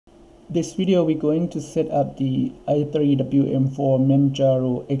This video we're going to set up the i3wm for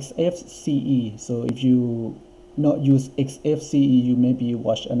Manjaro xfce. So if you not use xfce, you maybe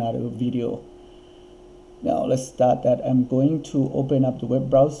watch another video. Now let's start that. I'm going to open up the web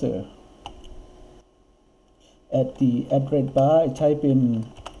browser. At the address bar, I type in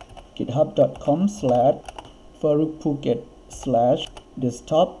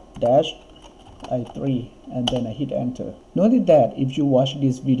github.com/faroukphuket/desktop-i3 and then I hit enter. Notice that if you watch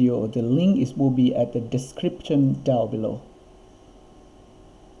this video, the link will be at the description down below.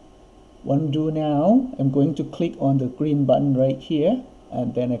 What I'm doing now, I'm going to click on the green button right here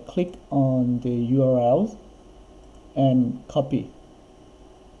and then I click on the URL and copy.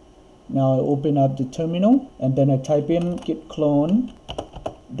 Now I open up the terminal and then I type in git clone,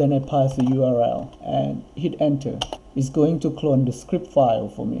 then I pass the URL and hit enter. It's going to clone the script file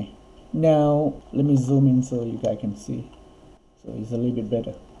for me. Now let me zoom in so you guys can see. So it's a little bit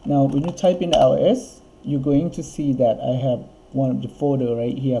better. Now when you type in ls, you're going to see that I have one of the folder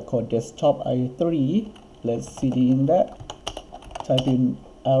right here called desktop i3. Let's cd in that. Type in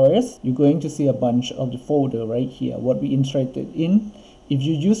ls. You're going to see a bunch of the folder right here. What we're interested in. If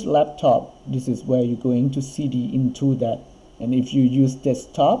you use laptop, this is where you're going to cd into that. And if you use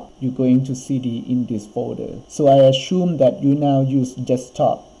desktop, you're going to cd in this folder. So I assume that you now use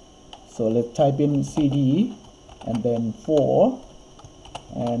desktop. So let's type in cd and then for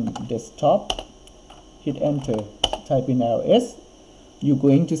and desktop, hit enter, type in ls. You're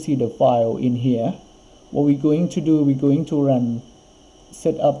going to see the file in here. What we're going to do, we're going to run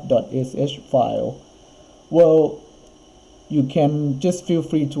setup.sh file. Well, you can just feel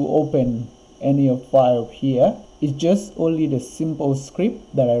free to open any of file here. It's just only the simple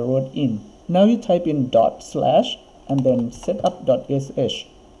script that I wrote in. Now you type in / and then setup.sh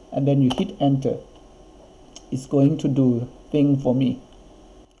and then you hit enter. It's going to do thing for me.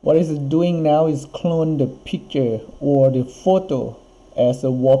 What it's doing now is clone the picture or the photo as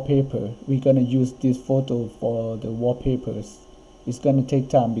a wallpaper. We're gonna use this photo for the wallpapers. It's gonna take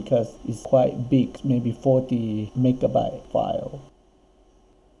time because it's quite big, maybe 40 megabyte file.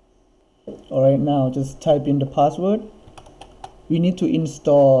 Alright, now just type in the password. We need to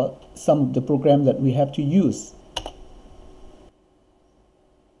install some of the programs that we have to use.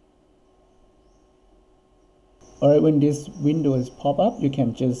 Alright, when this window is pop up, you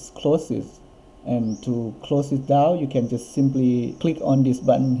can just close it. And to close it down, you can just simply click on this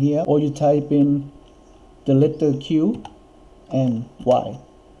button here, or you type in the letter Q and Y.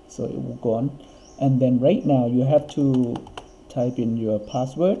 So it will go on. And then right now you have to type in your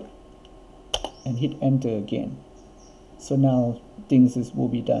password and hit enter again. So now things will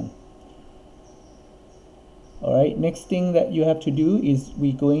be done. Alright, next thing that you have to do is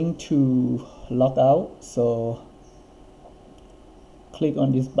we're going to log out. So click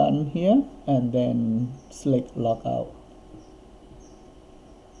on this button here and then select log out.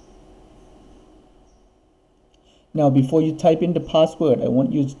 Now before you type in the password, I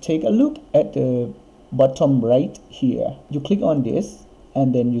want you to take a look at the bottom right here. You click on this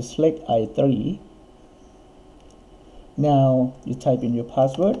and then you select i3. Now you type in your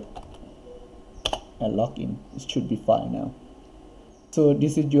password and log in. It should be fine now. So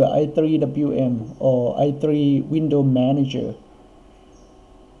this is your i3wm or i3 window manager.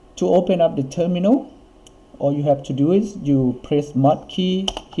 To open up the terminal, all you have to do is you press mod key,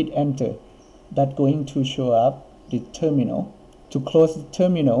 hit enter. That's going to show up the terminal. To close the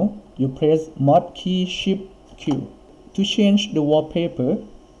terminal, you press mod key shift Q. To change the wallpaper,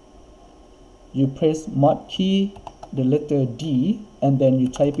 you press mod key, the letter D, and then you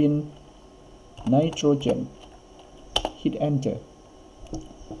type in nitrogen. Hit enter.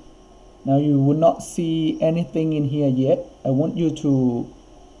 Now you will not see anything in here yet. I want you to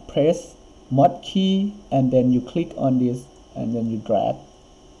press mod key and then you click on this and then you drag.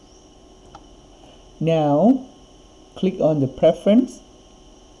 Now click on the preference,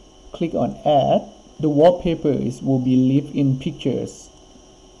 click on add. The wallpapers will be live in pictures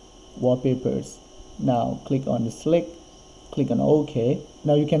wallpapers. Now click on the select, click on OK.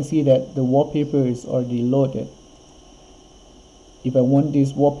 Now you can see that the wallpaper is already loaded. If I want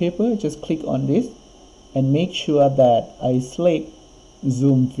this wallpaper, just click on this and make sure that I select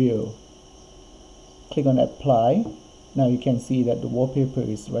zoom fill. Click on apply. Now you can see that the wallpaper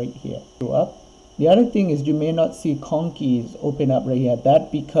is right here. Go up. The other thing is you may not see conkeys open up right here.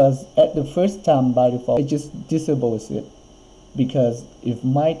 That because at the first time by default it just disables it, because if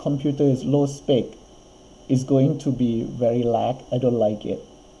my computer is low spec, it's going to be very lag. I don't like it.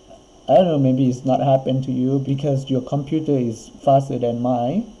 I don't know, maybe it's not happened to you because your computer is faster than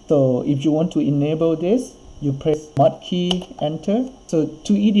mine. So if you want to enable this, you press mod key, enter. So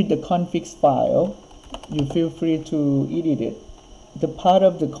to edit the configs file, you feel free to edit it. The part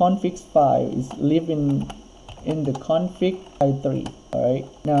of the configs file is living in the config i3.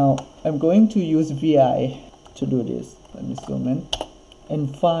 Alright, now I'm going to use vi to do this. Let me zoom in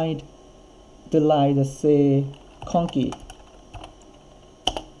and find the line that say conky.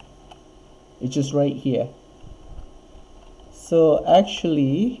 It's just right here. So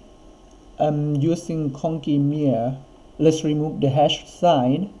actually I'm using conky mir. Let's remove the hash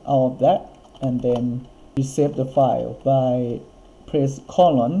sign out of that, and then you save the file by press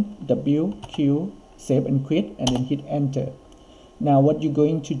colon W Q, save and quit, and then hit enter. Now what you're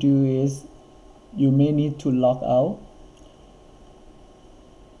going to do is you may need to log out.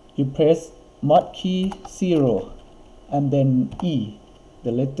 You press mod key 0 and then E,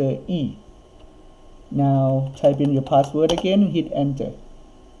 the letter E. Now type in your password again and hit enter.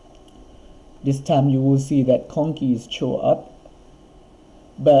 This time you will see that conky show up,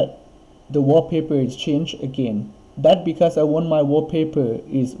 but the wallpaper is changed again. That because I want my wallpaper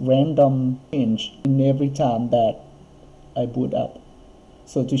is random change in every time that I boot up.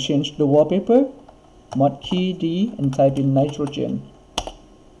 So to change the wallpaper, mod key D and type in nitrogen,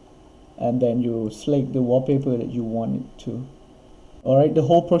 and then you select the wallpaper that you want it to. Alright, the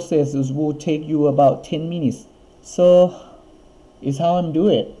whole process will take you about 10 minutes. So it's how I'm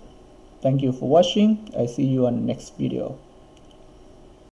doing it. Thank you for watching. I see you on the next video.